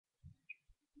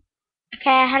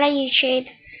Okay, hello YouTube.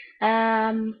 I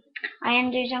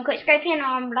am doing some quick scoping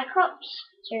on Black Ops.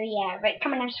 So yeah, right,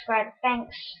 come and subscribe,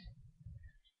 thanks.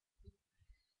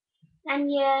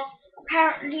 And yeah,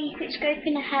 apparently quick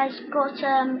scoping has got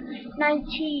 94% better.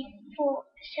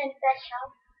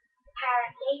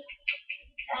 Apparently,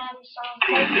 so I'm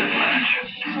hoping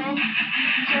 100%.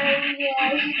 So yeah,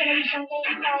 this is gonna be some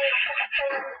gameplay.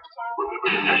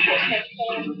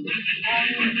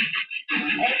 If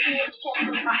you need to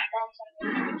take me back then, so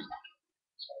I'm gonna do stuff.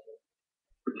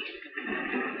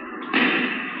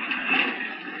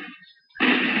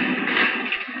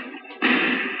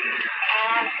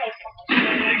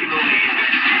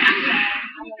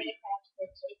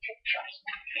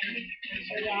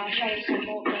 So yeah, I'll show you some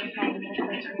more gameplay and more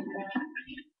quiz with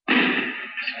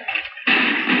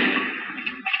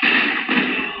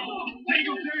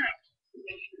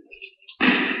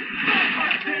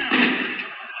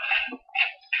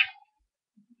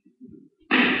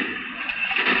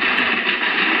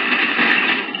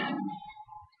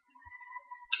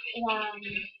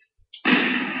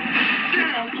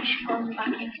I've just gone back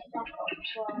into Black Ops,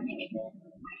 so I need to.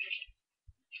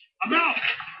 I'm out!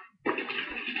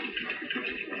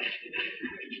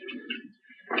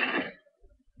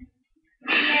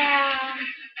 Yeah.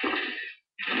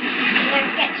 Don't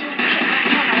forget to check my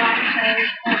channel out, so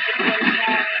there's a couple of things.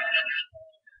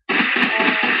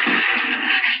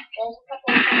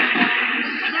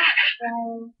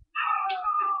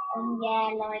 Yeah,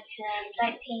 like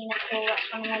Don't Pinnacle, that's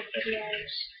one of my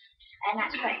videos, and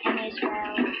that's quite funny as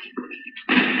well.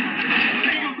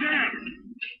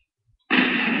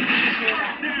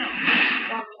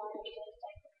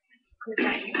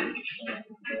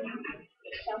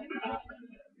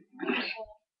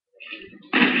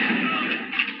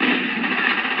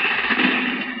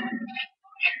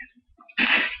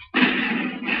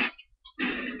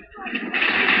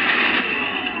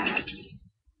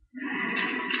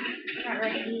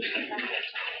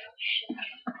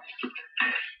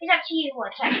 It's up to you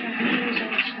what attachment you're using,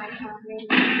 which I can't really.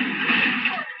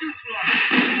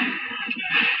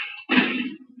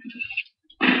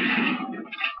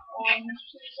 If you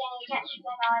use any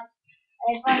attachment, I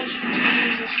advise you to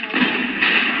use this one.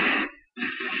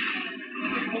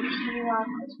 If you are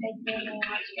concentrating or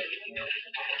not it's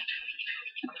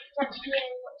up to you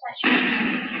what attachment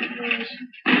you use.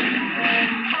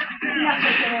 Not so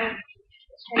good.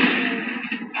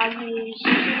 I'm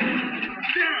using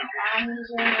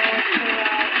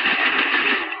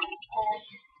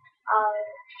I'll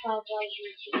apologize you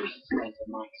to use the standard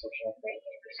mic so if you're afraid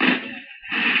of this.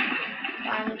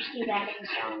 I'm just do that in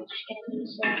so I'm just going to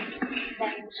use that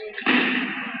in Zoom.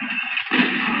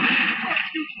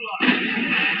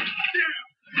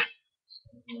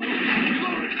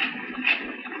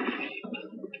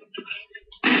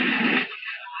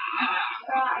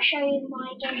 I'll show you my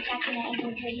game attacking at the end of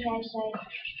the video, so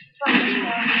from this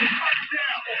one,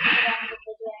 skip to the end of the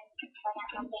video, find out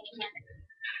how game attacking.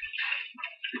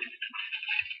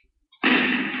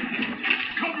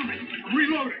 Cover me!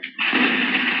 Reloading!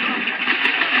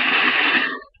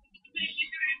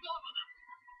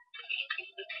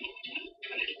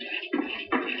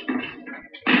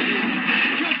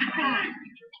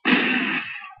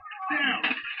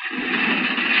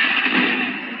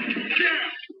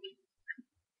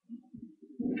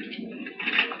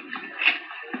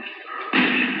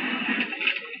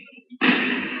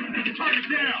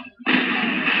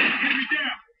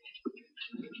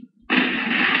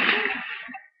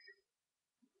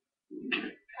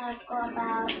 I've got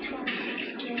about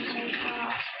 26 kills so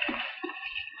far.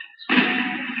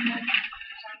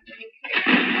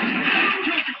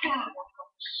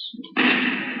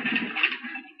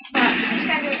 But this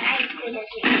game ain't as good as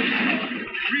it used to be.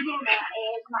 But it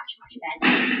is much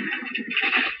better.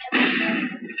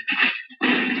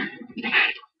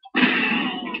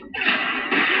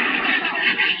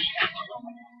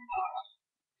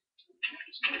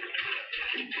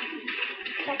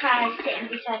 So I was sitting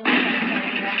beside my bed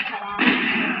and then cut out.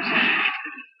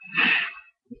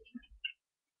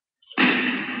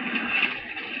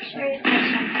 Sorry for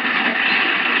some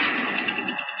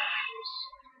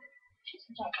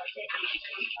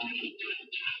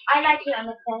I like it on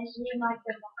the first you might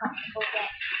be more comfortable, but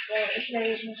if you're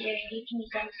using Zoom, you can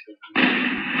use any speaker.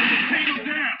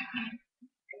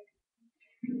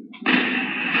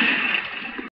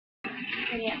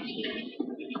 Pretty up to you.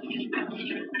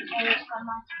 So it's got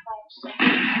 95%,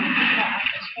 but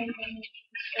after scraping you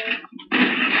can see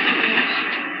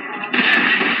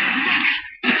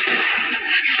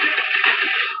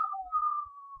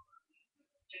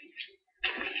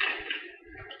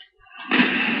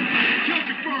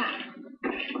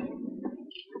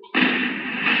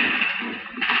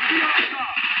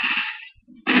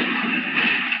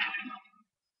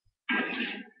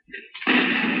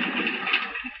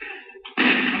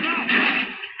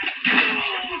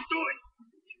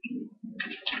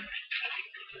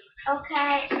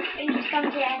Okay, so we've just come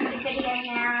to the end of the video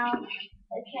now.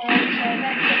 Okay, so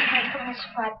don't forget to like, comment, and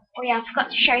subscribe. Oh yeah, I forgot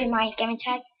to show you my gaming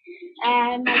tag.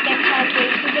 My gaming tag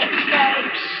is PDT.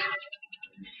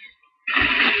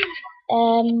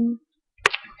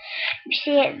 You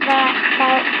see it that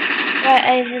right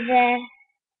over there.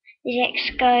 The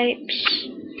scopes.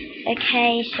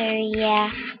 Okay, so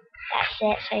yeah, that's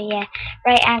it. So yeah,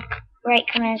 rate,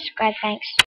 comment, and subscribe. Thanks.